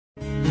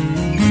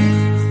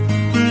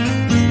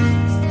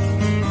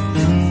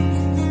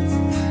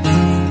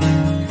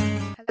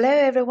Hello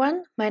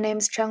everyone, my name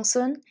is Chang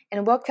Sun,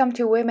 and welcome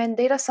to Women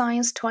Data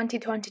Science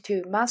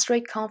 2022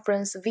 Maastricht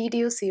Conference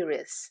video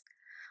series.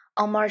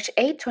 On March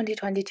 8,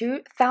 2022,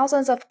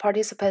 thousands of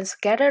participants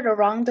gathered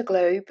around the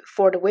globe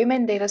for the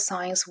Women Data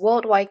Science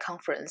Worldwide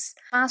Conference.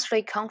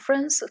 Maastricht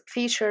Conference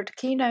featured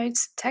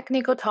keynotes,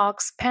 technical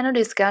talks, panel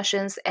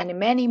discussions, and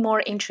many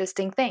more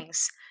interesting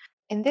things.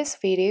 In this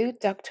video,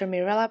 Dr.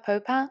 Mirella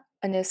Popa,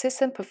 an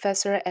assistant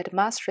professor at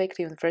Maastricht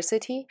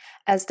University,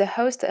 as the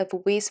host of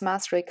WIS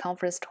Maastricht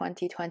Conference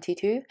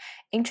 2022,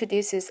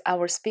 introduces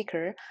our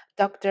speaker,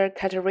 Dr.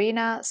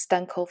 Kateřina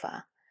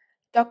Staňková.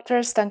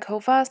 Dr.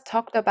 Staňková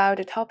talked about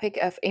the topic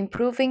of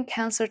improving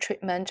cancer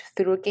treatment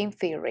through game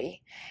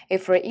theory.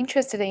 If you're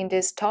interested in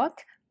this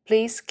talk,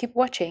 please keep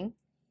watching.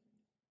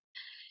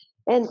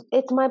 And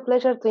it's my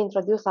pleasure to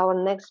introduce our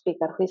next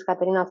speaker, who is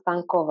Kateřina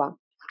Staňková.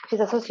 She's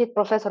associate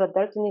professor at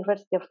Delft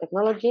University of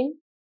Technology.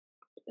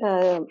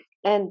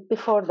 And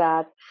before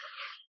that,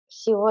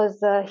 she was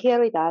here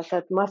with us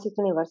at Maastricht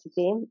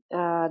University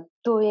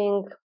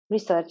doing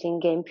research in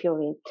game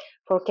theory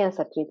for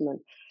cancer treatment.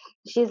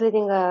 She's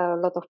leading a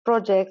lot of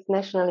projects,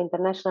 national,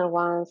 international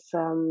ones,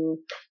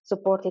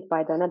 supported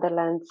by the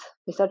Netherlands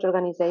Research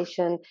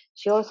Organization.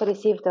 She also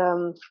received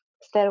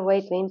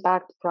Stairway to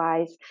Impact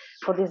Prize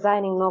for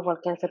designing novel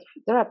cancer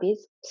therapies.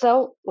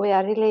 So we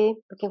are really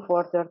looking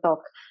forward to your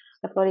talk.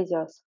 The floor is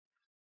yours.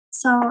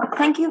 So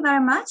thank you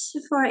very much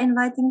for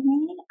inviting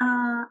me.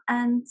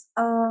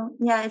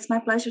 It's my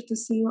pleasure to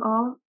see you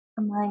all.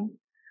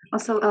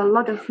 Also a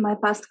lot of my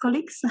past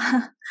colleagues.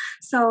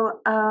 So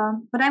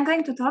what I'm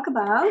going to talk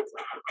about,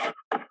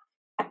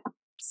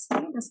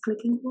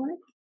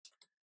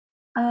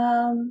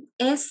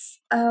 is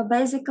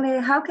basically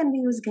how can we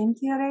use game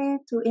theory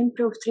to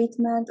improve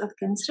treatment of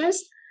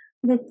cancers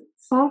with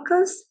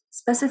focus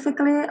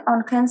specifically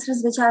on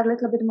cancers which are a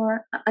little bit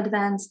more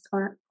advanced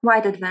or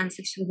quite advanced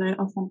actually very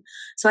often.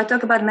 So I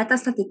talk about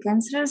metastatic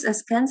cancers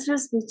as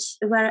cancers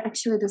where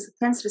actually the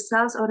cancer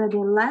cells already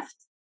left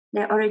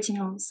their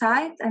original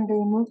site and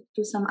they moved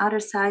to some other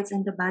sites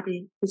in the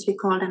body, which we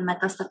call them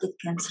metastatic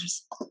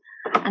cancers.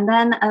 And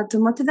then to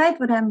motivate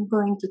what I'm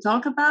going to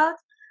talk about,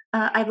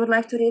 I would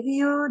like to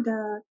review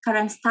the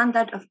current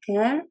standard of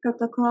care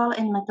protocol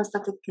in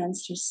metastatic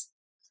cancers.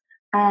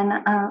 And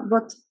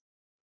what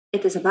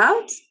it is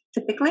about,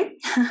 typically,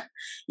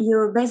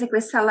 you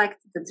basically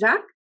select the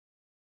drug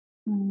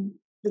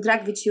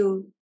which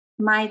you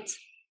might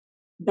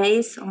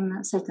base on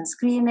a certain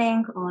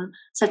screening or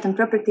certain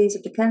properties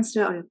of the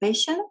cancer or your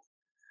patient.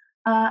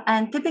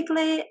 And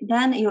typically,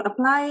 then you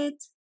apply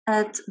it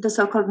at the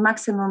so-called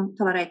maximum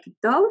tolerated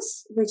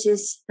dose, which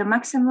is the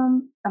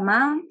maximum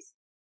amount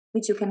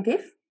which you can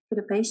give to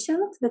the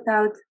patient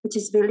which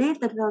is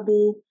believed that will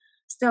be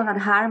still not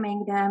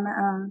harming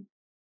them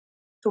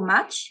too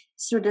much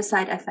through the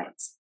side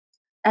effects.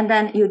 And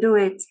then you do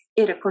it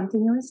either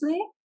continuously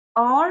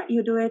or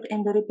you do it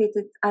in the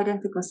repeated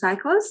identical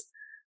cycles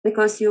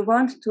because you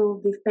want to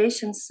give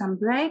patients some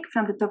break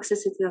from the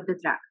toxicity of the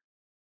drug.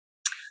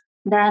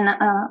 Then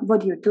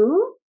what you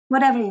do,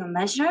 whatever you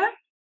measure,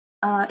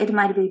 it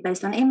might be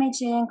based on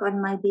imaging or it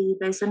might be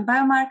based on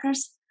biomarkers,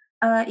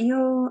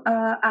 you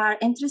are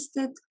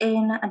interested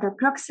in the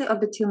proxy of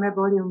the tumor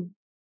volume.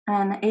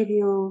 And if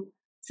you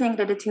think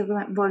that the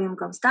tumor volume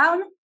goes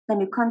down, then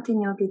you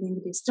continue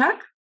giving this drug.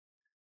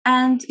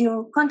 And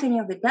you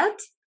continue with that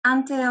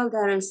until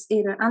there is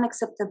either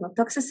unacceptable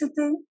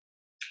toxicity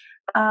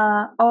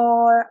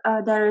or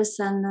there is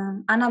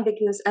an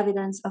unambiguous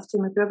evidence of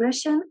tumor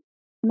progression.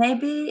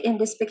 Maybe in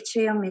this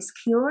picture you miss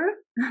cure,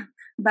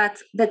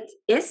 but that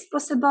is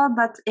possible.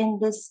 But in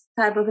this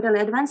type of really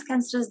advanced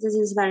cancers, this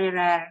is very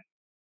rare.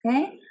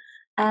 Okay,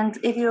 and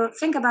if you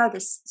think about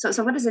this,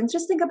 so what is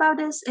interesting about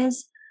this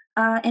is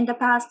in the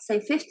past, say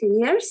 50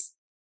 years,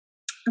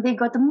 we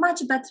got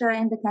much better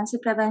in the cancer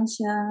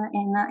prevention.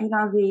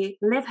 We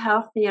live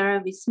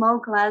healthier, we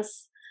smoke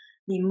less,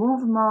 we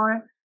move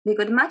more. We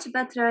got much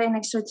better in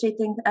actually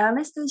treating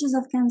early stages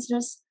of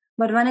cancers.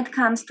 But when it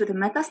comes to the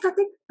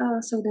metastatic,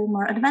 so the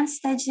more advanced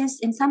stages,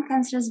 in some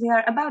cancers we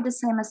are about the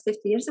same as 50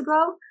 years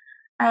ago.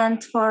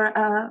 And for,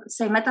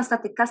 say,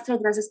 metastatic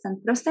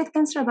castrate-resistant prostate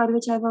cancer, about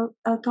which I will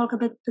talk a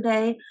bit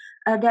today,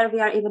 there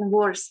we are even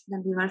worse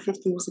than we were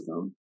 50 years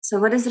ago. So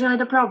what is really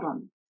the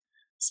problem?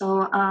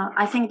 So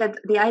I think that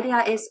the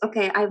idea is,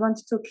 okay, I want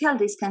to kill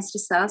these cancer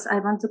cells. I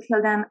want to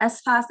kill them as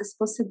fast as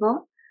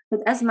possible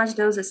with as much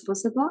dose as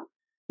possible.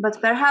 But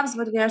perhaps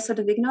what we are sort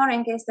of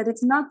ignoring is that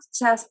it's not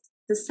just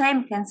the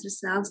same cancer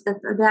cells, that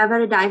they are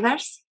very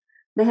diverse.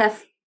 They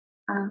have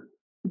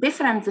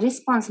different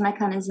response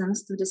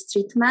mechanisms to this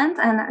treatment.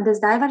 And this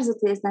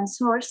diversity is then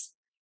source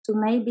to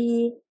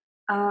maybe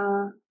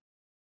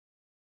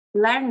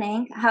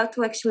learning how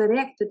to actually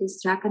react to this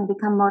drug and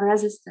become more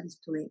resistant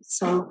to it.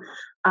 So,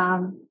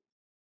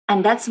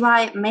 and that's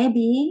why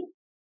maybe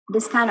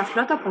this kind of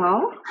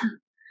protocol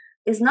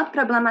is not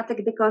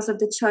problematic because of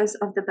the choice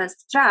of the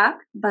best drug,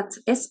 but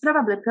is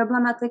probably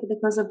problematic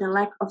because of the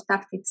lack of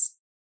tactics.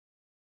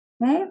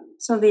 Okay,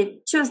 so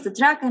we choose the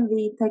drug and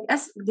we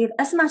give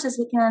as much as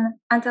we can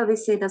until we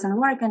see it doesn't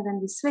work, and then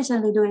we switch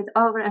and we do it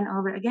over and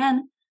over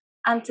again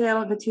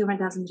until the tumor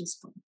doesn't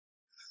respond.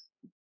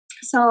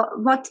 So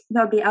what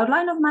will be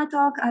outline of my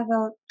talk? I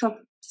will talk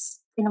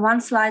in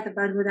one slide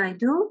about what I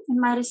do in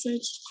my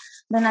research.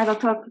 Then I will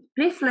talk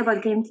briefly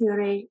about game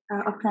theory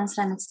of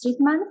cancer and its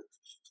treatment.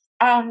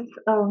 And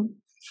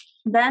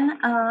then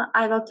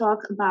I will talk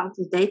about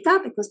the data,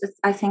 because that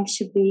I think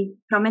should be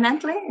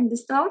prominently in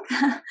this talk,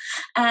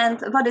 and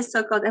what is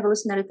so-called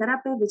evolutionary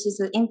therapy, which is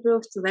an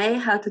improved way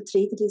how to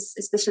treat these,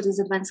 especially these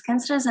advanced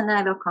cancers. And then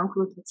I will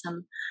conclude with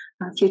some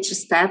future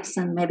steps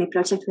and maybe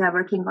project we are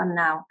working on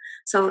now.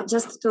 So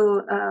just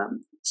to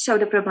show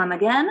the problem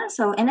again.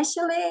 So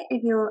initially,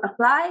 if you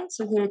apply,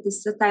 so here it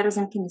is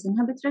tyrosine kinase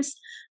inhibitors,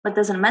 but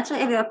doesn't matter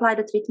if you apply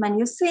the treatment,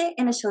 you see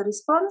initial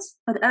response,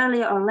 but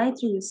earlier or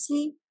later you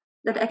see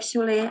that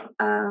actually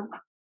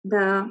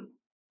the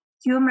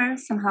tumor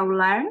somehow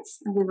learns,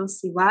 and we will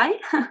see why,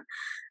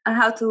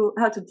 how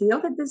to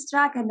deal with this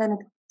drug, and then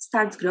it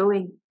starts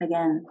growing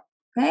again.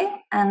 Okay,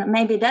 and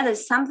maybe that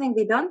is something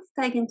we don't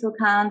take into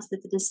account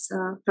with this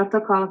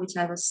protocol which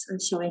I was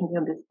showing you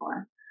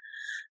before.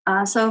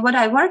 So what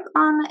I work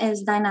on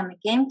is dynamic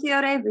game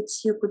theory,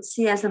 which you could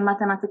see as a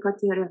mathematical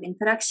theory of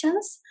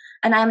interactions.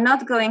 And I'm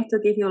not going to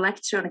give you a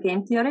lecture on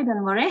game theory,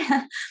 don't worry.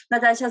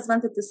 But I just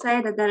wanted to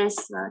say that there is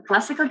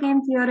classical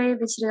game theory,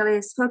 which really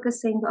is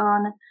focusing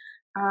on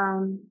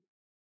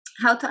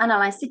how to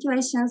analyze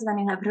situations when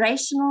you have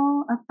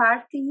rational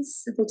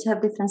parties which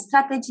have different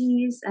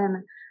strategies,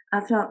 and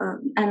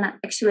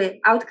actually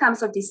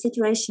outcomes of these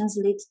situations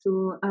lead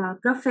to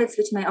profits,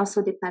 which may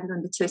also depend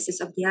on the choices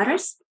of the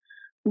others.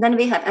 Then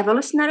we have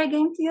evolutionary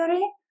game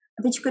theory,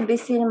 which could be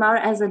seen more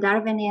as a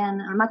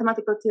Darwinian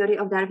mathematical theory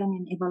of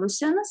Darwinian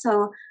evolution.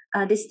 So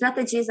these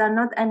strategies are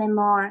not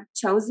anymore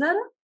chosen.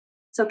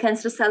 So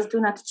cancer cells do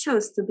not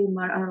choose to be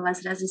more or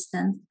less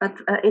resistant, but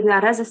if you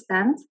are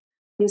resistant,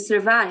 you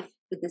survive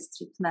with this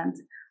treatment.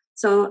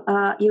 So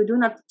you do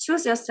not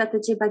choose your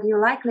strategy, but you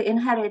likely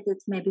inherit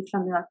it maybe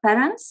from your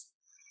parents,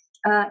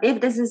 if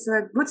this is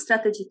a good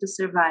strategy to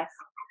survive.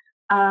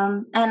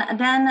 And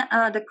then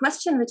the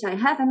question which I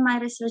have in my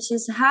research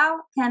is,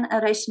 how can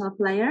a rational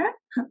player,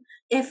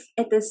 if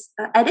it is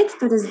added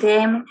to this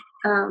game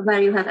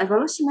where you have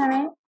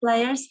evolutionary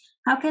players,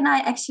 how can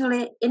I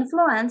actually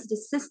influence the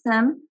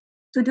system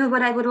to do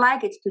what I would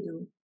like it to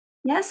do?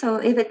 Yeah, so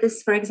if it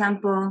is, for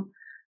example,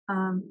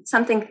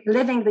 something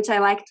living which I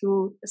like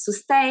to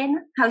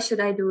sustain, how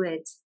should I do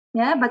it?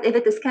 Yeah, but if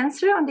it is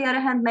cancer, on the other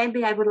hand,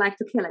 maybe I would like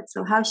to kill it.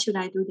 So how should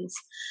I do this?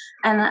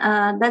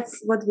 And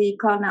that's what we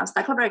call now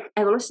Stackelberg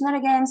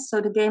evolutionary games. So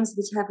the games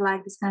which have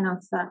like this kind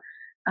of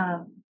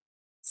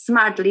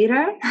smart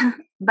leader,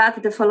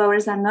 but the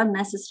followers are not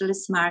necessarily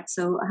smart.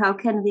 So how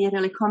can we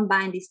really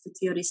combine these two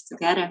theories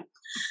together?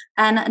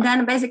 And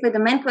then basically the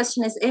main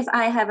question is, if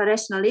I have a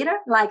rational leader,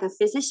 like a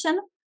physician,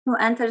 who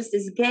enters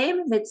this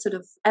game with sort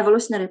of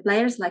evolutionary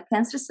players like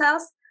cancer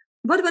cells,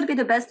 what would be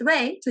the best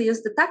way to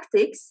use the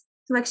tactics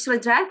to actually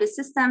drive the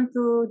system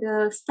to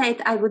the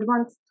state I would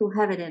want to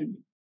have it in?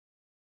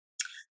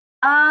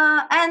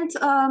 And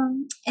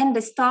in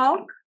this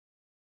talk,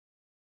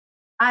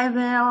 I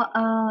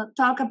will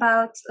talk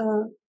about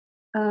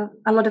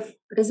a lot of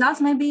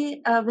results,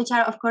 maybe, which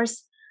are, of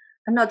course,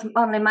 not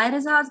only my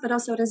results, but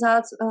also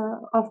results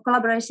of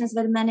collaborations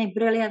with many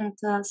brilliant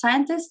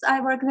scientists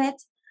I work with.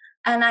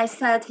 And I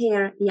said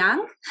here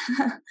young,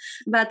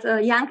 but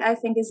young, I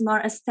think, is more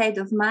a state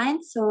of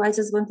mind. So I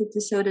just wanted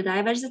to show the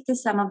diversity.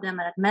 Some of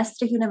them are at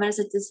Maastricht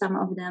University, some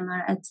of them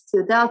are at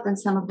TU Delft, and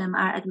some of them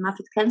are at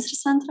Moffitt Cancer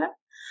Center.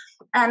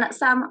 And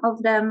some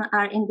of them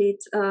are indeed,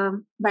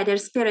 by their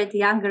spirit,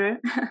 younger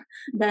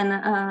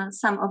than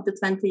some of the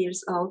 20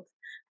 years old.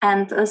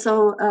 And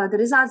so the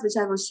results which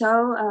I will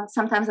show,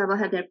 sometimes I will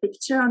have their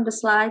picture on the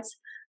slides,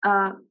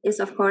 is,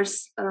 of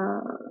course,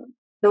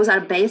 those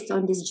are based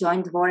on this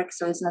joint work,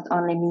 so it's not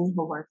only me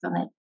who worked on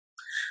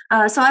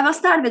it. So I will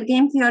start with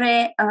game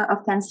theory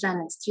of cancer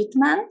and its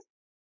treatment.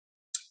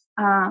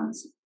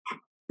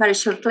 Very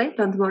shortly,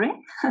 don't worry.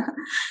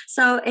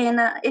 So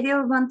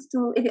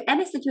if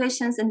any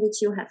situations in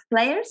which you have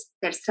players,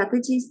 their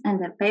strategies and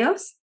their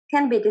payoffs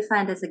can be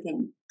defined as a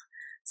game.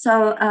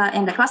 So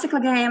in the classical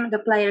game, the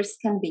players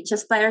can be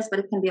chess players, but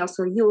it can be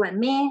also you and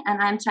me.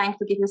 And I'm trying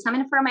to give you some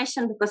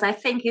information because I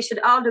think you should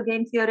all do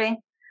game theory.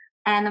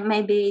 And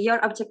maybe your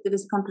objective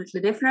is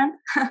completely different.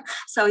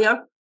 So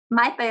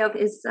my payoff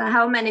is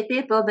how many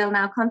people will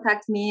now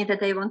contact me that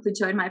they want to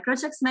join my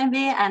projects, maybe.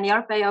 And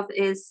your payoff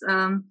is,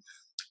 I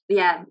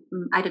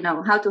don't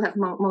know, how to have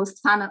most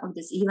fun on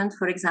this event,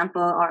 for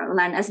example, or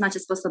learn as much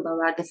as possible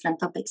about different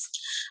topics.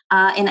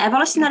 In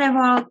evolutionary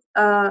world,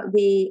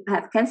 we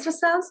have cancer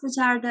cells, which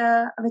are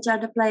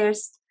the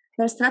players.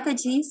 Their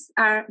strategies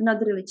are not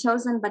really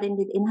chosen, but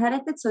indeed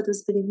inherited. So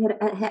those could be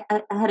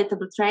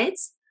heritable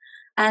traits.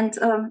 And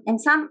in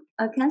some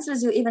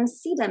cancers, you even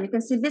see them. You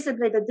can see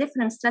visibly the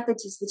different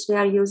strategies which they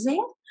are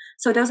using.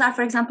 So those are,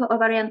 for example,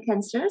 ovarian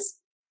cancers.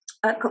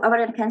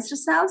 ovarian cancer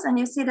cells, and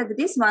you see that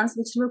these ones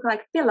which look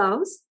like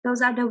pillows,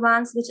 those are the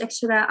ones which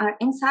actually are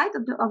inside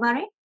of the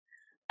ovary.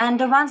 And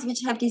the ones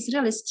which have these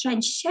really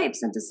strange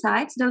shapes on the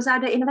sides, those are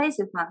the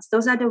invasive ones.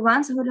 Those are the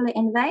ones who really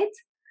invade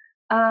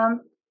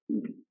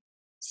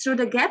through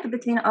the gap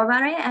between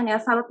ovary and your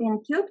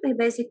fallopian tube. They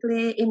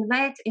basically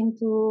invade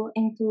into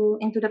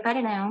the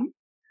perineum.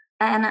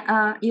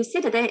 And you see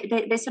that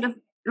they sort of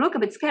look a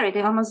bit scary.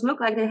 They almost look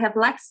like they have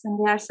legs, and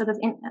they are sort of,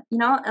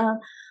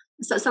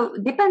 so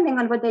depending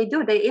on what they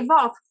do, they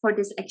evolve for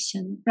this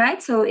action,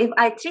 right? So if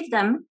I treat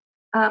them,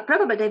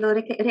 probably they will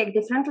react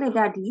differently if they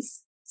are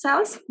these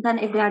cells than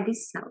if they are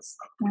these cells.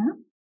 Yeah?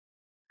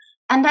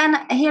 And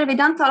then here we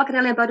don't talk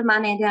really about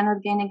money. They are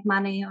not gaining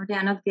money, or they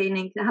are not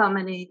gaining how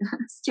many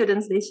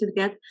students they should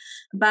get.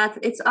 But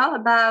it's all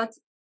about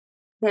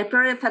their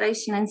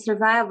proliferation and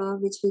survival,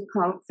 which we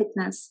call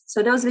fitness.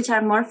 So those which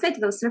are more fit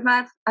will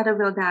survive, others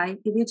will die.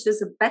 If you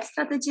choose a bad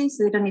strategy,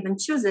 so you don't even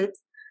choose it,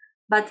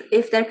 but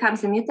if there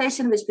comes a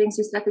mutation which brings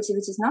you a strategy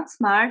which is not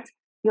smart,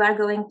 you are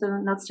going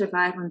to not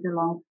survive on the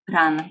long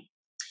run.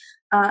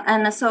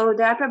 And so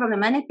there are probably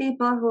many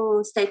people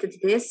who stated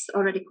this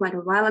already quite a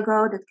while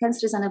ago, that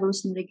cancer is an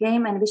evolutionary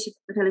game and we should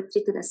really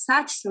treat it as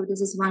such. So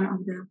this is one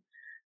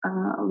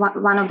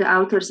of the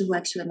authors who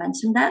actually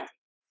mentioned that.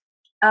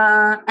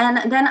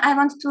 And then I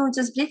want to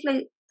just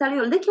briefly tell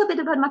you a little bit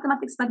about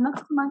mathematics, but not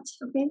too much,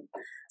 okay?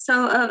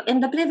 So in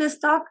the previous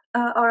talk,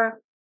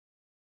 or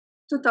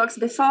 2 talks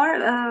before,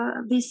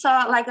 we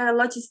saw like a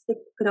logistic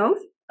growth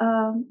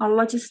or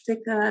logistic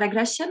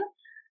regression.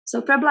 So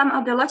problem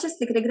of the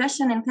logistic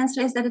regression in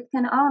cancer is that it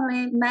can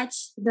only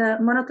match the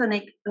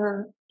monotonic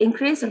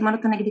increase or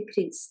monotonic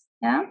decrease,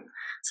 yeah?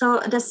 So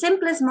the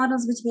simplest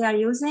models which we are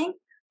using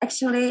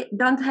actually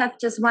don't have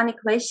just one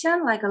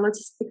equation like a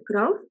logistic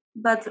growth,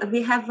 but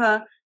we have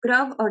a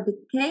growth or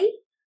decay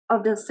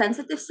of the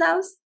sensitive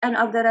cells and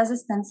of the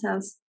resistant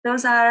cells.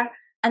 Those are,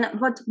 and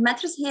what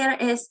matters here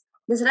is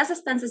this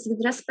resistance is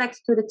with respect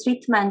to the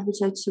treatment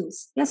which I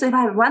choose. Yeah, so if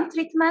I have one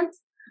treatment,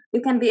 you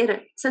can be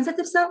either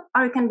sensitive cell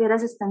or you can be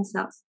resistant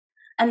cells.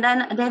 And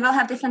then they will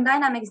have different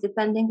dynamics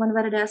depending on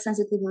whether they are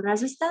sensitive or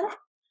resistant.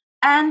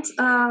 And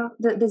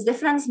this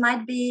difference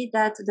might be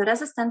that the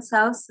resistant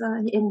cells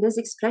in this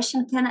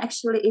expression can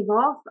actually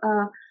evolve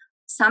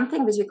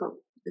something which we call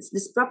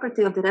this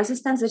property of the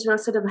resistance, which will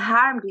sort of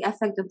harm the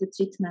effect of the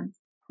treatment.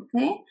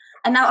 Okay.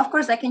 And now, of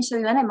course, I can show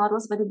you any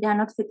models, but if they are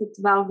not fitted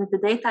well with the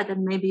data,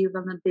 then maybe you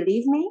will not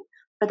believe me.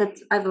 But that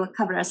I will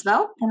cover as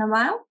well in a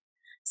while.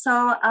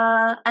 So,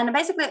 and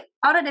basically,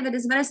 already with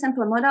this very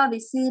simple model, we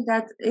see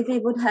that if we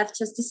would have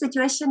just the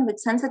situation with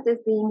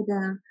sensitive being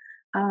the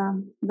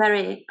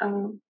very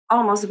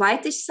almost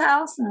whitish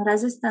cells and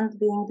resistant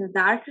being the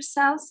darker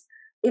cells,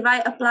 if I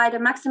apply the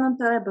maximum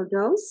tolerable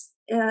dose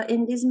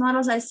in these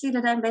models, I see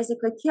that I'm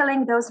basically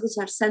killing those which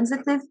are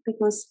sensitive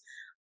because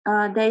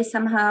they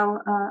somehow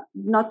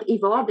not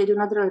evolve, they do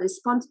not really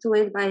respond to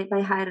it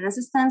by higher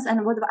resistance.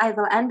 And what I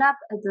will end up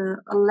at the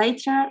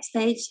later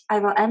stage, I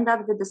will end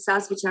up with the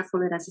cells which are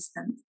fully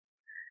resistant.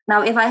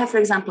 Now, if I have, for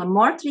example,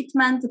 more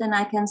treatment, then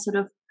I can sort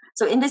of,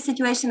 so in this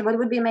situation, what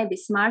would be maybe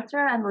smarter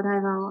and what I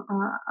will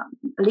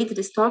lead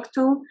this talk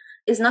to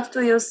is not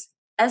to use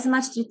as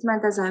much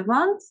treatment as I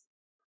want,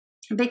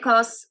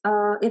 because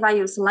if I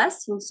use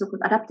less,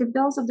 so-called adaptive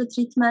dose of the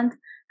treatment,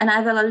 and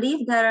I will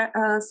leave there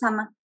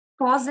some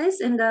pauses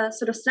in the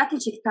sort of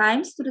strategic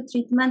times to the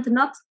treatment,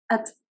 not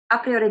at a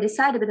priori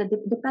decided, but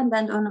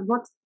dependent on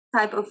what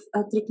type of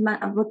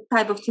treatment, what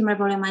type of tumor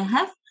volume I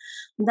have,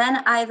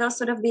 then I will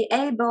sort of be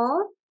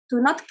able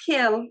to not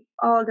kill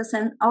all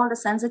the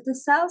sensitive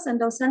cells, and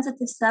those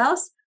sensitive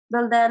cells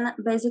will then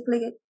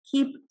basically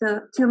keep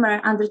the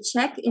tumor under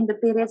check in the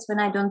periods when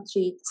I don't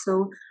treat.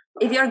 So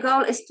if your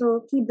goal is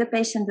to keep the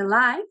patient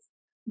alive,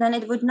 then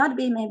it would not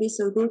be maybe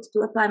so good to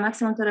apply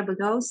maximum tolerable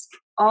dose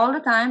all the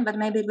time, but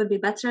maybe it would be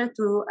better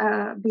to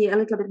be a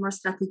little bit more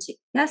strategic.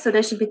 Yeah, so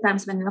there should be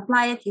times when you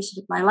apply it, you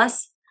should apply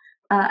less,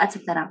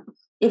 etc.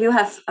 If you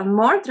have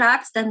more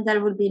drugs, then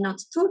there will be not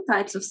 2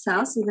 types of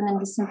cells, even in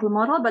this simple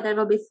model, but there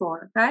will be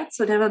 4, right?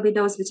 So there will be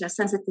those which are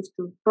sensitive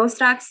to both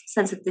drugs,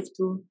 sensitive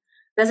to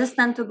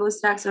resistant to both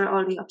drugs, or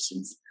all the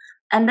options.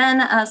 And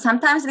then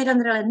sometimes we don't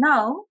really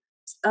know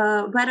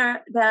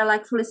whether they're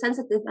like fully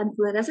sensitive and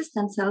fully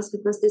resistant cells,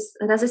 because this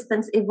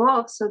resistance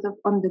evolves sort of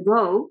on the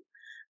go.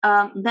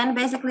 Then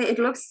basically it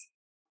looks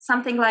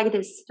something like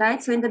this,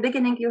 right? So in the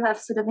beginning, you have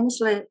sort of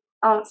initially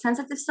all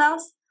sensitive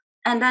cells,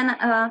 and then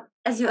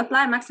as you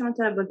apply maximum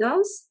tolerable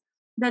dose,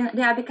 then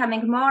they are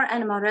becoming more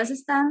and more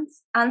resistant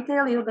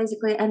until you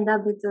basically end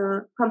up with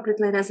a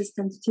completely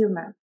resistant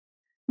tumor.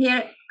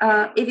 Here,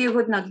 if you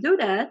would not do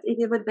that, if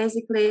you would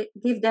basically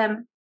give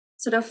them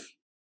sort of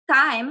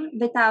time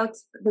without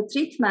the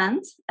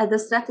treatment at the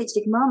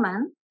strategic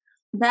moment,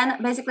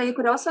 then basically you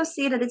could also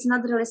see that it's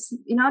not really,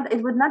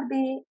 it would not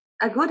be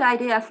a good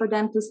idea for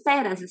them to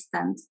stay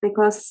resistant,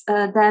 because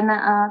then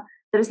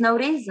there is no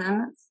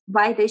reason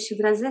why they should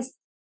resist.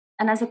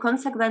 And as a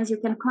consequence, you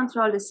can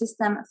control the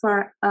system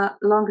for a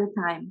longer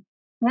time.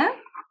 Yeah,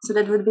 so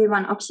that would be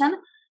one option.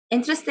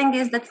 Interesting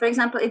is that, for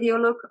example, if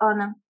you look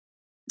on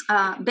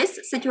this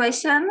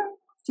situation,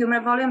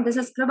 tumor volume, this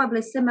is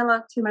probably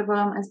similar tumor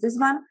volume as this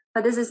one,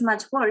 but this is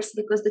much worse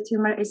because the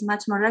tumor is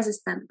much more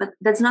resistant. But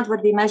that's not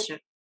what we measure,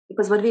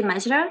 because what we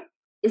measure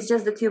is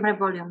just the tumor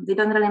volume. We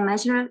don't really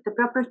measure the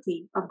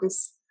property of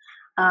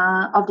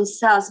these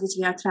cells which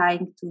we are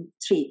trying to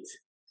treat,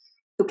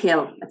 to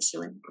kill,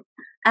 actually.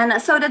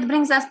 And so that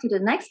brings us to the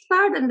next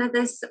part, and that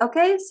is,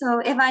 okay, so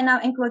if I now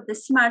include the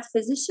smart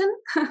physician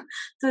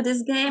to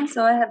this game,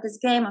 so I have this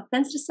game of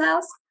cancer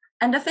cells,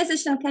 and the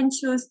physician can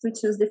choose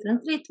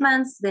different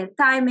treatments, their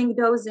timing,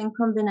 dosing,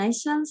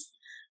 combinations,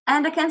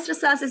 and the cancer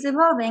cells is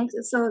evolving.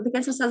 So the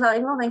cancer cells are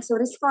evolving, so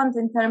respond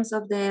in terms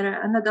of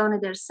their, not only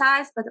their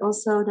size, but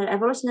also their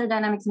evolutionary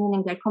dynamics,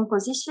 meaning their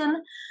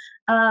composition.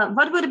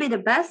 What would be the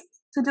best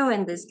to do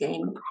in this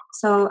game?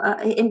 So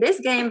in this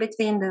game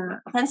between the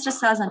cancer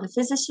cells and the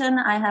physician,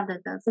 I have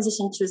that the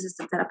physician chooses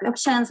the therapy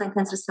options and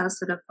cancer cells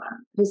sort of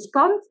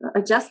respond,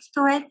 adjust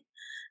to it.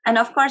 And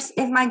of course,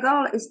 if my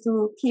goal is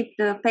to keep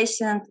the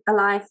patient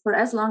alive for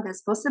as long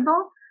as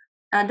possible,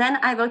 then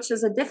I will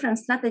choose a different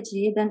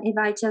strategy than if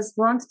I just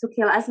want to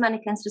kill as many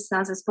cancer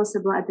cells as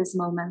possible at this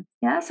moment.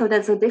 Yeah, so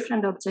that's a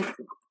different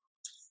objective.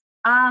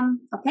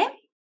 Okay.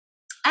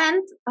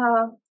 And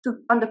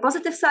on the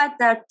positive side,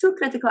 there are two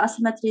critical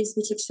asymmetries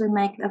which actually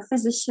make a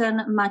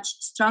physician much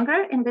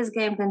stronger in this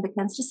game than the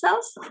cancer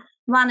cells.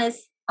 One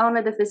is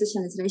only the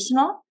physician is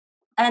rational,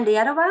 and the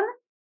other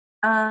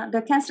one,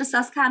 the cancer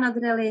cells cannot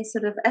really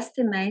sort of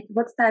estimate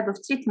what type of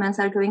treatments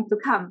are going to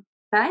come,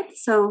 right?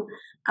 So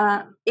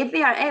if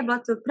we are able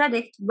to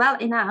predict well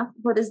enough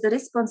what is the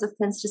response of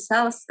cancer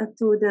cells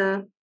to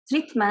the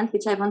treatment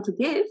which I want to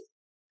give,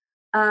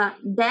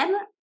 then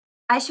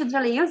I should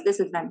really use this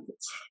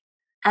advantage.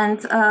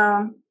 And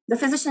the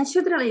physician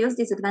should really use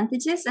these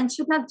advantages and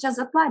should not just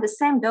apply the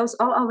same dose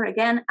all over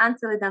again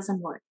until it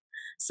doesn't work.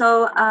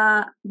 So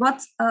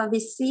what we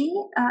see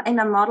in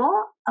a model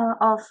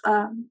of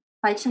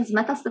patients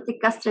metastatic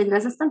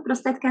castrate-resistant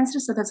prostate cancer,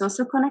 so that's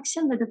also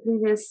connection with the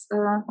previous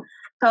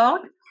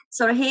talk.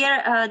 So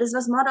here, this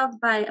was modeled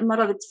by a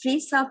model with 3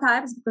 cell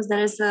types, because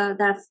there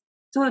are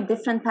 2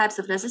 different types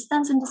of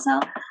resistance in the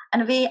cell.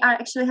 And we are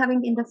actually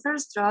having in the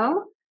first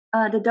row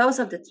the dose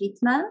of the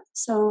treatment.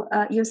 So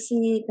you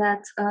see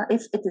that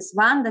if it is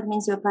 1, that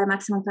means you apply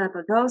maximum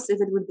tolerable dose.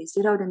 If it would be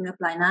 0, then you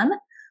apply none.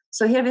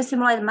 So here we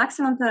simulate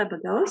maximum tolerable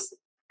dose.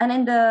 And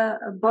in the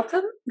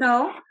bottom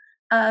row,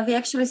 we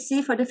actually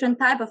see for different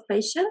type of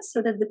patients.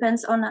 So that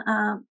depends on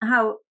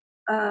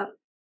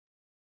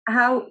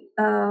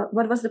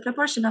what was the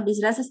proportion of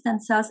these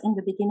resistant cells in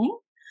the beginning.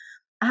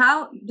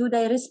 How do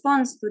they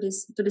respond to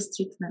this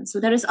treatment? So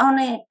there is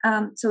only,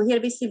 so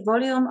here we see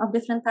volume of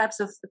different types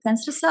of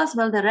cancer cells.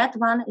 Well, the red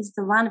one is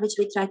the one which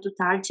we try to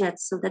target.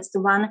 So that's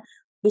the one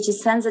which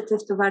is sensitive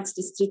towards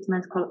this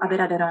treatment called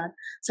abiraterone.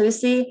 So you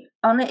see,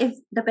 only if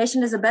the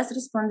patient is a best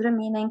responder,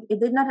 meaning they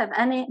did not have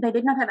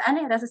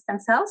any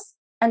resistant cells,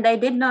 and they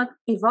did not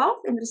evolve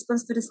in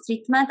response to this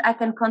treatment, I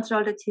can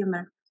control the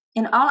tumor.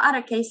 In all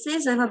other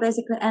cases, I will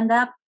basically end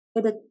up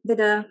with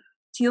a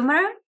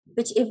tumor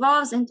which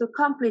evolves into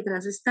complete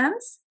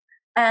resistance.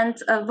 And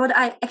what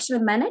I actually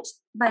managed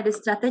by this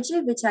strategy,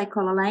 which I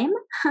call lame,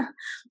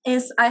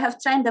 is I have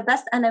trained the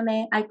best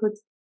enemy I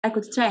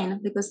could train,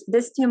 because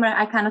this tumor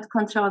I cannot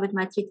control with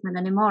my treatment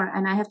anymore,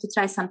 and I have to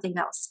try something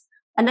else.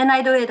 And then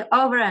I do it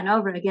over and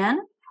over again.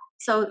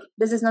 So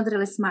this is not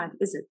really smart,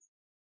 is it?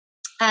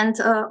 And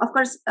of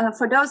course,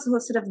 for those who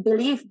sort of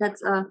believe that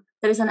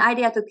there is an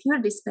idea to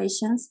cure these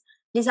patients,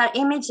 these are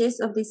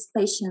images of these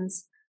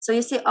patients. So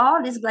you see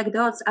all these black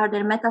dots are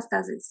their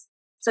metastases.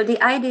 So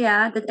the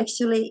idea that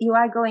actually you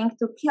are going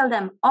to kill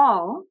them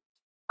all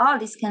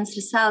these cancer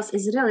cells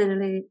is really,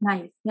 really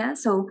naive. Yeah.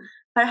 So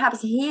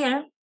perhaps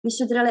here we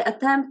should really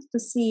attempt to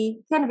see,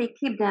 can we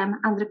keep them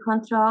under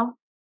control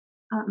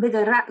with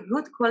a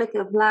good quality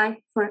of life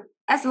for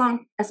as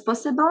long as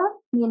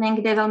possible,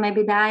 meaning they will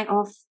maybe die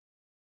of,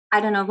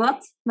 I don't know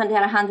what, when they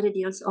are 100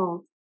 years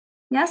old.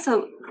 Yeah.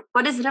 So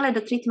what is really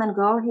the treatment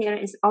goal here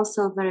is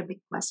also a very big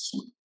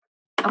question.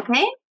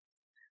 Okay.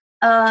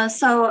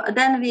 So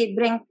then we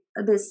bring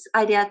this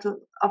idea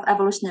of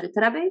evolutionary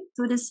therapy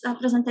to this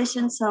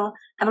presentation. So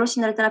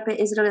evolutionary therapy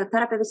is really a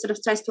therapy which sort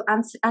of tries to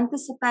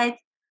anticipate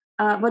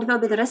what will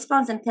be the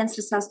response in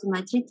cancer cells to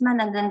my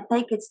treatment, and then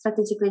take it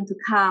strategically into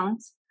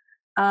account.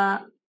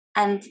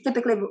 And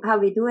typically how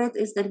we do it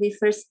is that we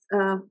first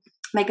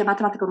make a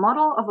mathematical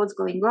model of what's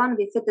going on.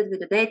 We fit it with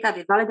the data,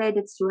 we validate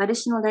it through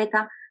additional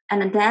data.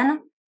 And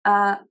then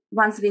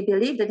once we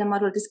believe that the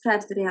model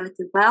describes the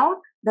reality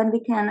well, then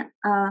we can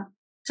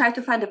try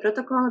to find a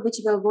protocol which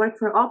will work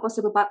for all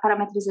possible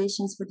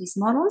parameterizations for these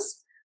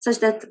models, such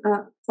that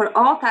for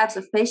all types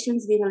of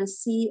patients, we really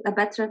see a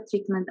better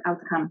treatment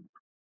outcome.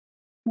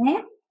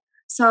 Okay?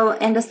 So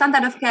in the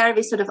standard of care,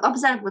 we sort of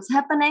observe what's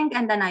happening,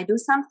 and then I do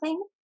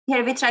something.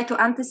 Here we try to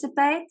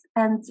anticipate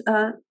and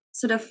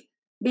sort of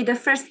be the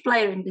first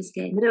player in this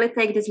game, really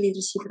take this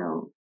leadership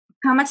role.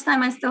 How much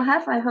time I still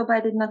have? I hope I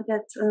did not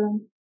get,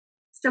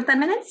 still 10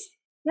 minutes?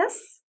 Yes?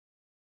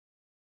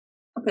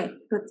 Okay,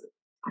 good.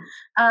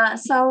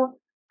 So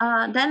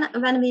Then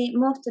when we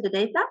moved to the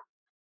data,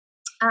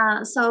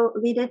 so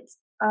we did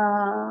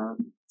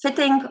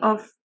fitting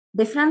of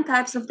different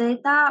types of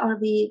data, or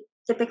we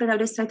typically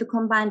nowadays try to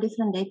combine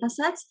different data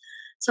sets.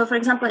 So, for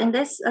example, in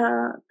this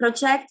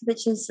project,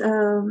 which is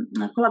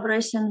a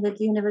collaboration with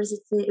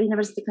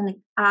University Clinic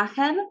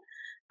Aachen,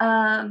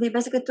 we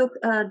basically took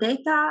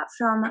data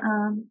from,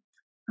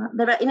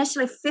 there were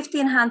initially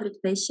 1,500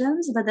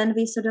 patients, but then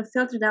we sort of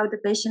filtered out the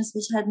patients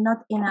which had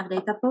not enough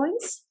data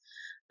points.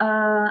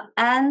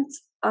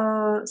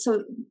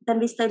 So then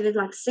we stayed with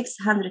like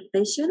 600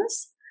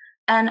 patients.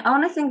 And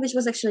only thing which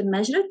was actually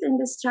measured in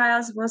these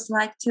trials was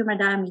like tumor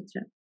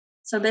diameter.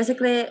 So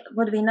basically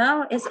what we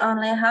know is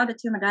only how the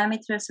tumor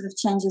diameter sort of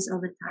changes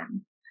over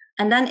time.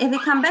 And then if we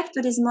come back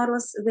to these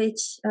models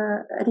which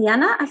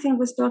Rihanna, I think,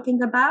 was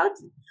talking about,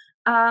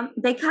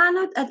 they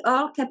cannot at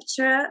all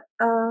capture,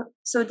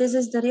 so this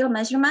is the real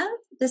measurement,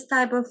 this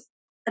type of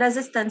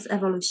resistance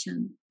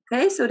evolution.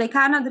 Okay, so they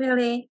cannot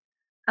really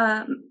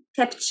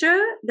capture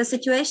the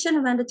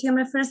situation when the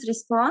tumor first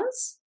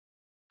responds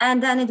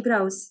and then it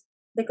grows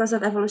because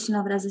of evolution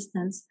of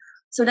resistance.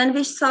 So then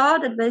we saw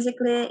that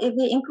basically if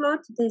we include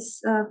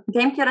this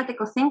game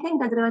theoretical thinking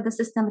that really the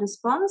system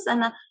responds,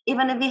 and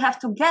even if we have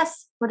to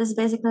guess what is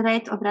basically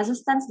rate of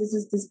resistance, this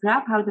is this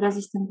graph, how the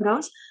resistance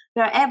grows,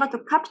 we are able to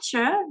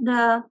capture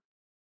the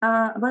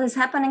what is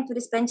happening to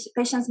these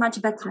patients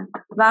much better.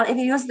 While if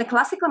you use the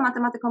classical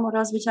mathematical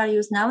models, which are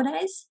used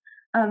nowadays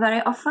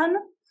very often,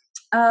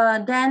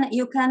 then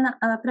you can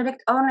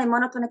predict only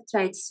monotonic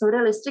traits. So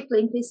really strictly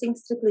increasing,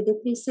 strictly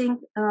decreasing.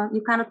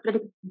 You cannot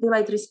predict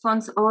delayed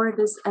response or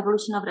this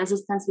evolution of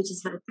resistance, which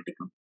is very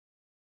typical.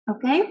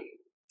 Okay.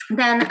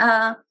 Then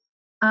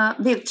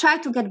we've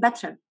tried to get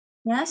better.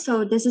 Yeah.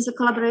 So this is a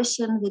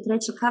collaboration with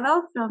Rachel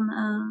Cavell from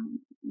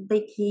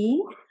DKI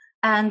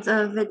and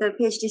with a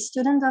PhD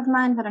student of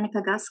mine,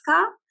 Veronika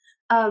Gaska,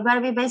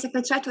 where we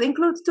basically try to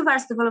include two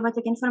various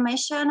volumetric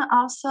information,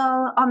 also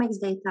omics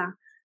data.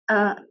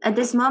 At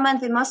this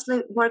moment, we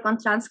mostly work on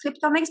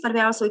transcriptomics, but we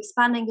are also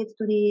expanding it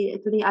to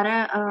the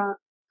other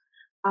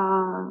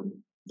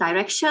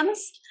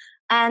directions.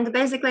 And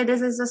basically,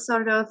 this is a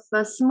sort of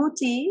a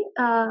smoothie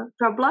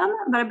problem,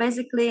 where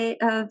basically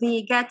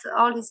we get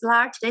all these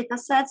large data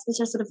sets, which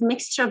are sort of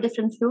mixture of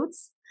different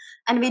fruits,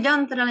 and we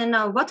don't really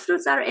know what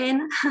fruits are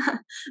in,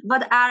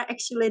 what are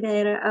actually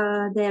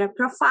their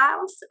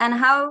profiles, and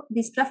how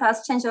these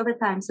profiles change over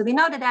time. So we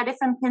know that there are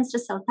different cancer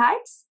cell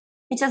types.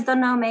 We just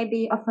don't know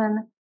maybe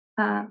often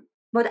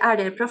what are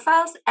their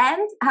profiles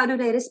and how do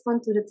they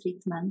respond to the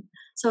treatment.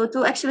 So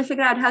to actually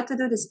figure out how to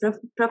do this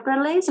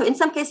properly. So in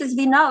some cases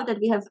we know that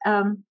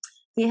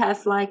we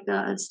have like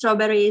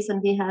strawberries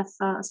and we have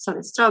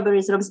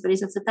strawberries,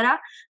 raspberries, etc.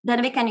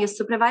 Then we can use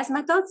supervised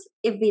methods.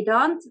 If we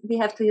don't, we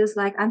have to use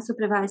like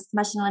unsupervised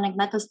machine learning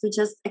methods to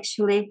just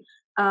actually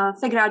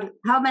figure out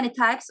how many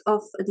types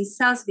of these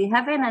cells we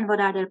have in and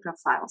what are their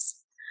profiles.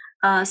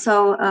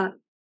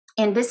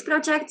 In this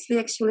project, we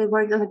actually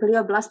worked on the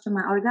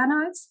glioblastoma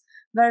organoids,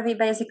 where we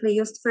basically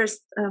used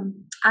first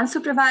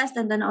unsupervised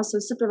and then also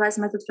supervised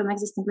methods from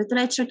existing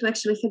literature to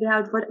actually figure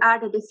out what are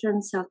the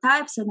different cell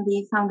types. And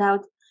we found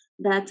out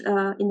that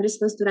in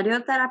response to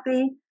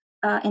radiotherapy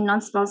in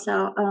non-small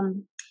cell,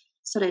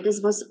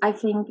 this was, I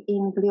think,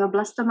 in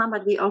glioblastoma,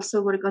 but we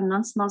also work on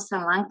non-small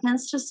cell lung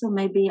cancer. So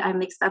maybe I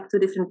mixed up two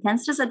different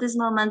cancers at this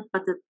moment,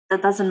 but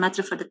that doesn't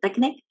matter for the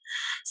technique.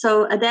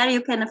 So there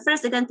you can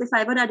first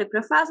identify what are the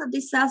profiles of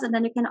these cells, and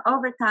then you can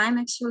over time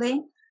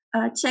actually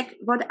check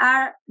what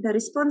are the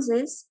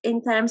responses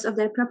in terms of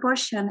their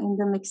proportion in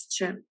the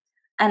mixture.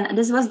 And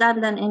this was done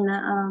then in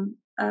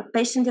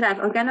patient-derived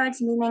organoids,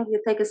 meaning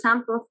you take a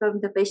sample from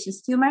the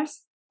patient's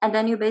tumors, and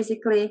then you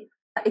basically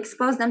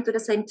expose them to the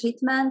same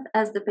treatment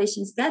as the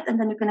patients get, and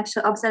then you can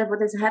actually observe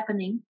what is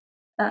happening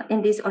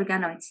in these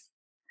organoids.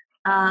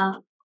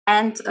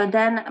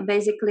 Then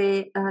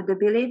basically the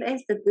belief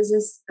is that this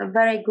is a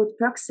very good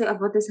proxy of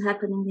what is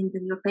happening in the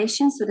real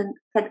patients, so that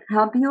can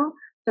help you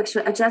to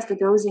actually adjust the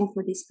dosing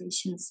for these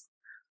patients.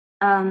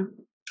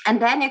 And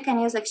then you can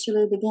use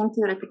actually the game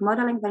theoretic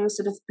modeling, where you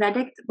sort of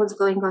predict what's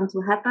going on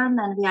to happen.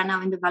 And we are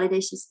now in the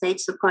validation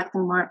stage, so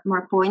collecting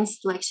more points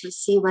to actually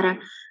see whether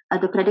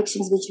the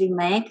predictions which we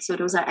make, so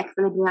those are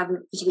equilibria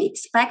which we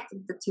expect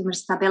the tumor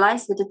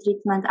stabilize with the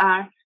treatment,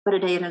 are whether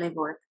they really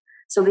work.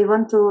 So we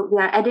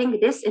are adding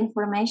this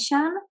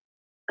information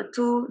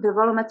to the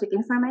volumetric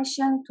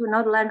information to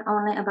not learn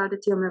only about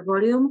the tumor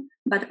volume,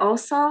 but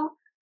also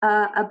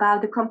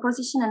about the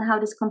composition and how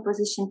this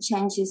composition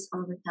changes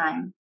over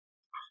time.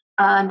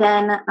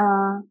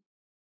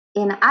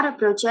 In other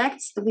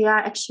projects, we are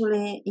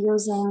actually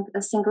using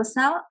a single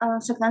cell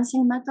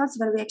sequencing methods,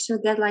 where we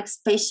actually get like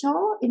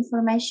spatial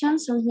information.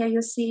 So here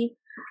you see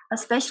a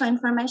spatial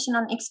information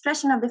on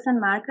expression of different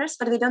markers,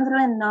 but we don't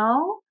really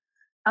know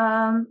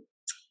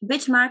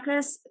which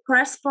markers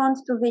correspond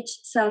to which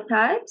cell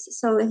types.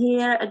 So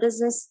here, this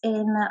is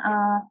in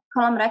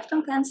colon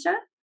rectum cancer.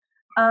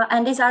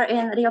 And these are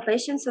in real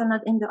patients, so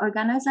not in the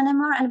organoids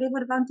anymore. And we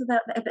would want to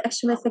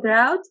actually figure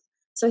out.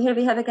 So here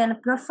we have again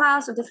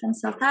profiles of different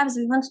cell types.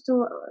 We want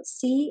to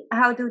see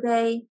how do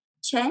they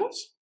change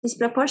these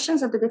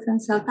proportions of the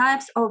different cell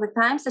types over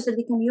time, such that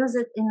we can use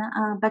it in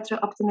a better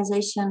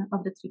optimization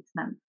of the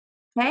treatment.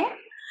 Okay,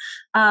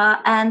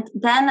 and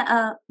then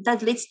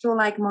that leads to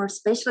like more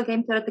spatial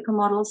game theoretical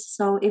models.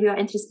 So if you're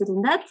interested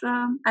in that,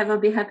 I will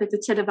be happy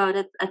to chat about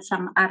it at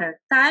some other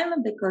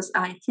time, because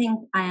I think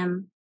I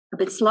am a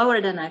bit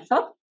slower than I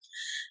thought.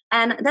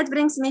 And that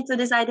brings me to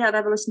this idea of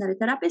evolutionary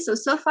therapy.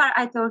 So far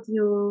I told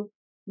you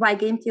why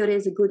game theory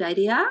is a good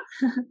idea,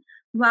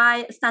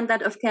 why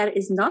standard of care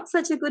is not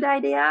such a good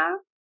idea,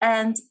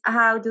 and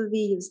how do we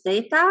use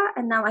data.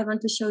 And now I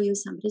want to show you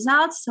some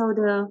results. So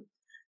the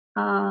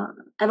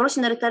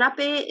evolutionary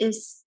therapy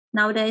is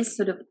nowadays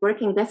sort of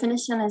working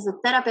definition as a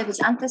therapy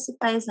which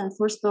anticipates and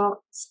forestals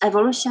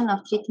evolution of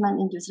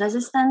treatment-induced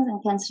resistance in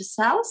cancer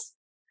cells.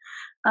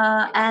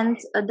 And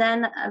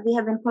then we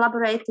have been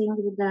collaborating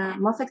with the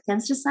Moffitt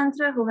Cancer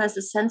Center, who has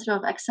the Center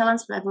of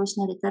Excellence for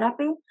Evolutionary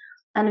Therapy.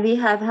 And we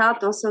have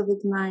helped also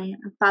with my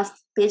past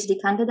PhD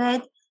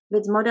candidate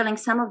with modeling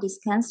some of these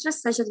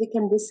cancers, such that we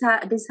can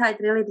decide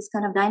really this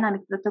kind of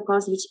dynamic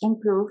protocols which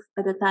improve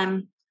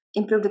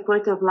the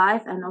quality of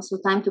life and also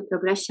time to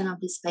progression of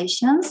these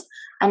patients.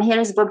 And here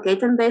is Bob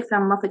Gatenby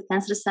from Moffitt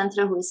Cancer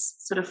Center, who is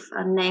sort of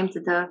named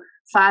the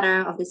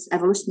father of this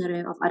evolutionary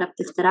of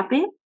adaptive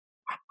therapy.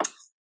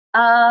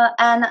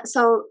 And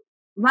so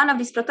one of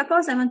these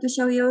protocols I want to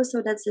show you,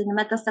 so that's in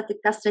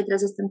metastatic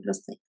castrate-resistant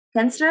prostate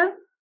cancer,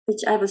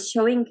 which I was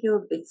showing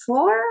you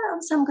before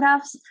on some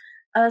graphs.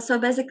 So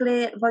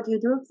basically what you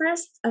do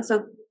first,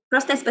 so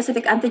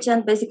prostate-specific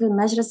antigen basically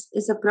measures,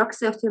 is a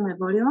proxy of tumor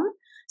volume.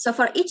 So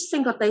for each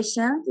single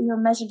patient, you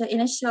measure the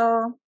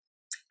initial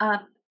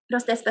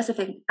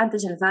prostate-specific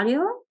antigen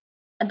value.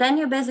 And then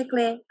you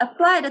basically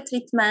apply the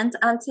treatment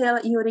until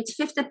you reach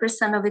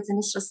 50% of its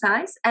initial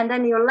size, and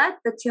then you let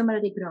the tumor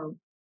regrow.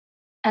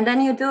 And then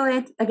you do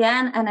it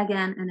again and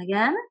again and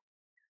again.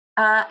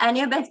 And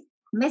you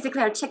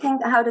basically are checking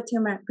how the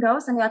tumor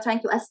grows, and you are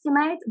trying to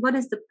estimate what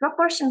is the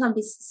proportion of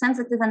these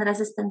sensitive and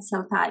resistant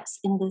cell types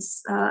in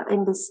this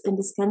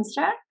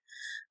cancer.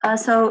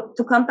 So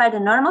to compare the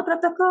normal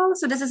protocol,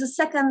 so this is a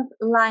second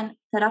line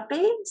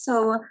therapy.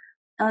 So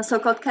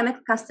so-called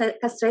chemical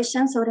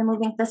castration, so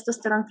removing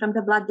testosterone from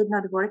the blood did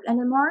not work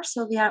anymore.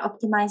 So we are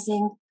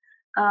optimizing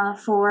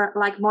for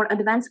like more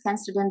advanced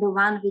cancer than the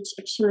one which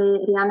actually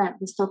Rianne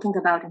was talking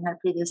about in her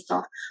previous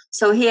talk.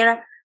 So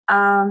here,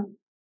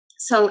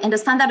 so in the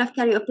standard of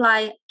care, you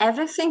apply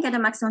everything at the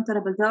maximum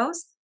tolerable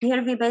dose.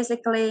 Here we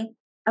basically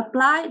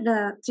apply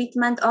the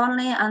treatment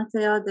only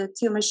until the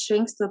tumor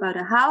shrinks to about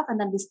a half, and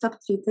then we stop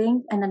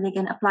treating, and then we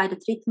can apply the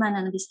treatment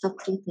and we stop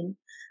treating.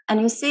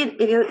 And you see,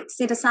 if you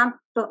see the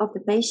sample of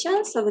the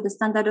patient, so with the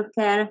standard of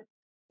care,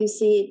 you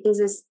see this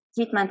is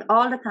treatment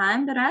all the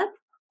time, the red.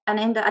 And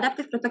in the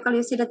adaptive protocol,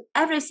 you see that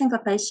every single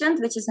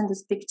patient, which is in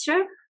this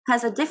picture,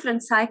 has a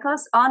different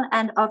cycles on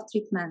and off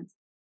treatment.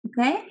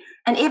 Okay?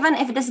 And even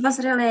if this was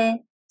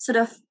really sort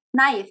of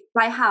naive,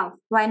 why half?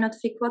 Why not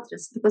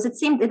 3/4? Because it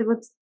seemed it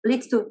would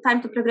lead to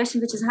time to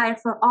progression, which is higher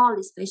for all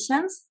these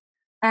patients,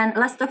 and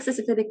less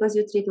toxicity because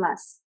you treat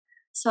less.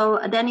 So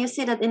then you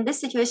see that in this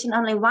situation,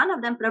 only one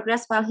of them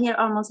progressed, while here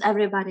almost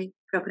everybody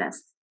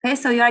progressed. Okay,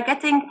 so you are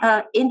getting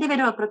an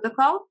individual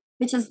protocol,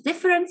 which is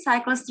different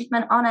cycles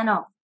treatment on and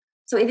off.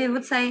 So if you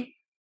would say,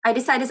 I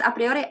decide this a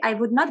priori, I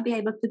would not be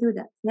able to do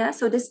that. Yeah,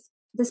 so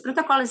this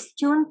protocol is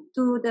tuned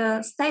to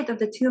the state of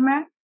the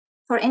tumor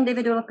for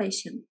individual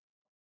patient.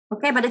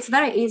 Okay, but it's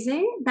very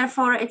easy.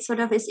 Therefore, it sort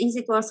of is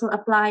easy to also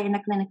apply in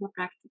a clinical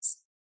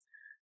practice.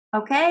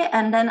 Okay,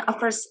 and then of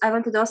course, I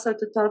wanted also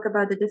to talk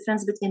about the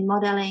difference between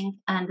modeling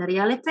and the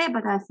reality,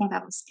 but I think I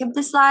will skip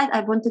this slide.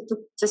 I wanted to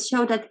just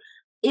show that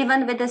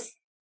even with this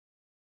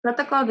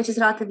protocol, which is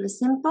relatively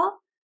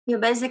simple, you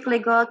basically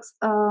got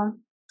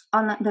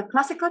on the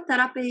classical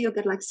therapy, you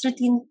get like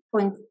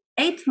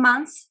 13.8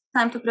 months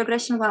time to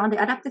progression, while on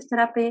the adaptive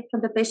therapy from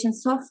the patient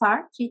so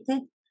far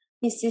treated,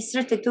 you see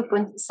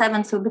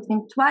 32.7, so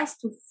between 2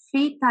 to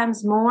 3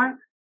 times more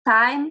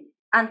time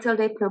until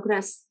they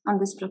progress on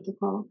this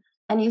protocol.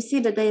 And you see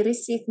that they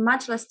receive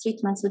much less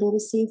treatment. So they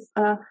receive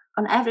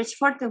on average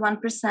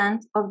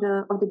 41% of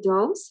the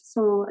dose.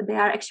 So they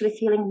are actually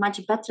feeling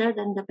much better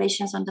than the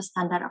patients on the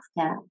standard of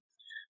care.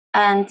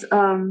 And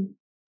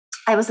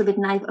I was a bit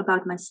naive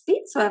about my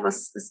speed, so I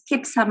was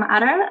skip some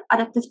other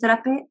adaptive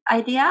therapy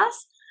ideas.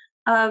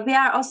 We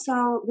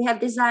have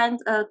designed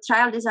a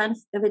trial design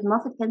with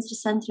Moffitt Cancer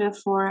Center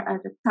for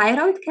the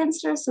thyroid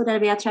cancer, so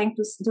that we are trying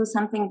to do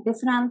something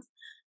different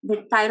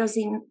with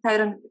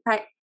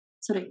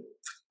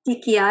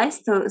TKIs,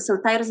 so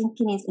tyrosine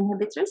kinase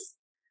inhibitors.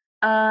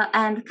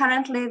 And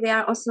currently we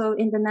are also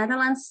in the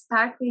Netherlands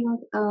starting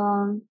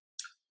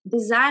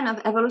design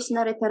of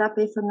evolutionary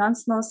therapy for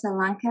non-small cell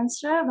lung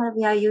cancer, where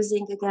we are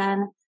using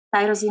again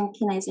tyrosine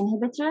kinase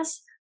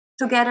inhibitors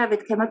together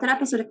with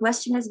chemotherapy. So the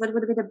question is, what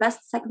would be the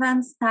best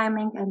sequence,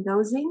 timing, and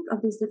dosing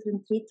of these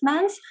different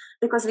treatments?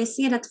 Because we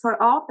see that for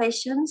all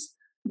patients,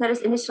 there is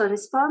initial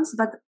response,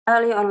 but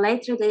early or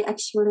later, they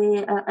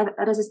actually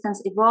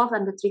resistance evolve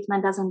and the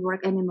treatment doesn't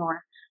work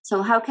anymore.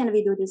 So how can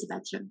we do this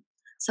better?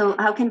 So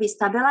how can we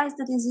stabilize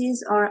the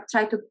disease or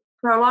try to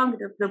prolong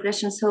the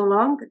progression so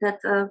long that,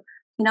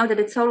 that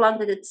it's so long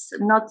that it's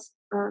not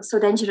so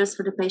dangerous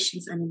for the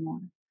patients anymore.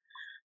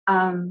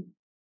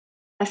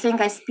 I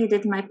think I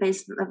speeded my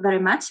pace very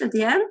much at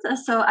the end,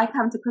 so I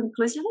come to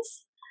conclusions.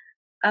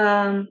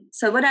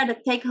 So what are the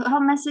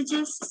take-home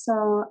messages? So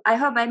I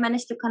hope I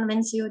managed to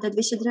convince you that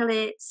we should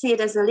really see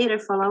it as a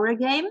leader-follower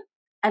game,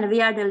 and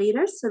we are the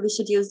leaders, so we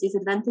should use these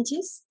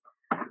advantages.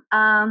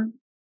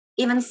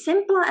 Even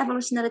simple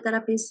evolutionary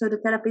therapies, so the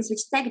therapies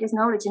which take this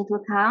knowledge into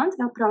account,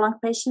 will prolong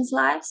patients'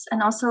 lives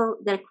and also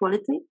their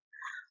quality.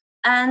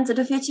 And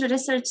the future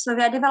research, so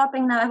we are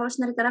developing now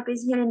evolutionary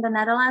therapies here in the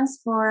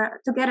Netherlands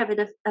together with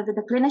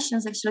the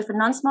clinicians actually for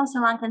non-small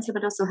cell lung cancer,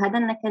 but also head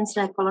and neck cancer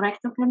and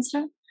colorectal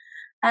cancer.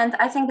 And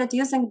I think that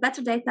using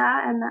better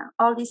data and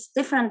all these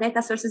different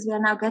data sources we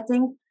are now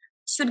getting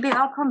should be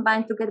all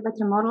combined to get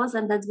better models,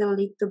 and that will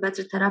lead to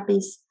better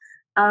therapies.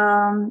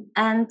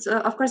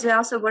 Of course, we are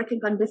also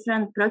working on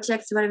different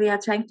projects where we are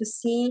trying to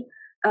see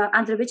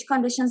under which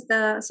conditions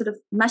the sort of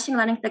machine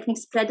learning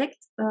techniques predict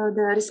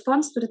the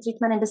response to the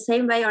treatment in the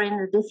same way or in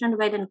a different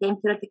way than game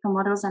theoretical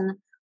models, and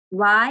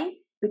why?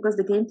 Because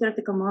the game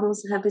theoretical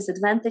models have this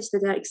advantage that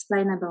they are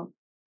explainable.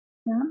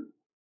 Yeah?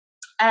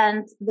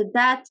 And with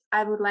that,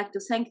 I would like to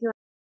thank you.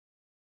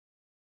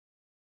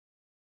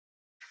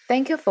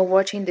 Thank you for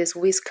watching this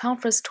WIS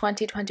Conference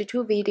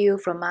 2022 video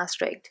from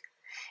Maastricht.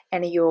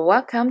 And you're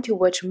welcome to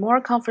watch more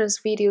conference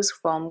videos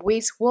from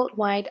WIS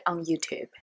worldwide on YouTube.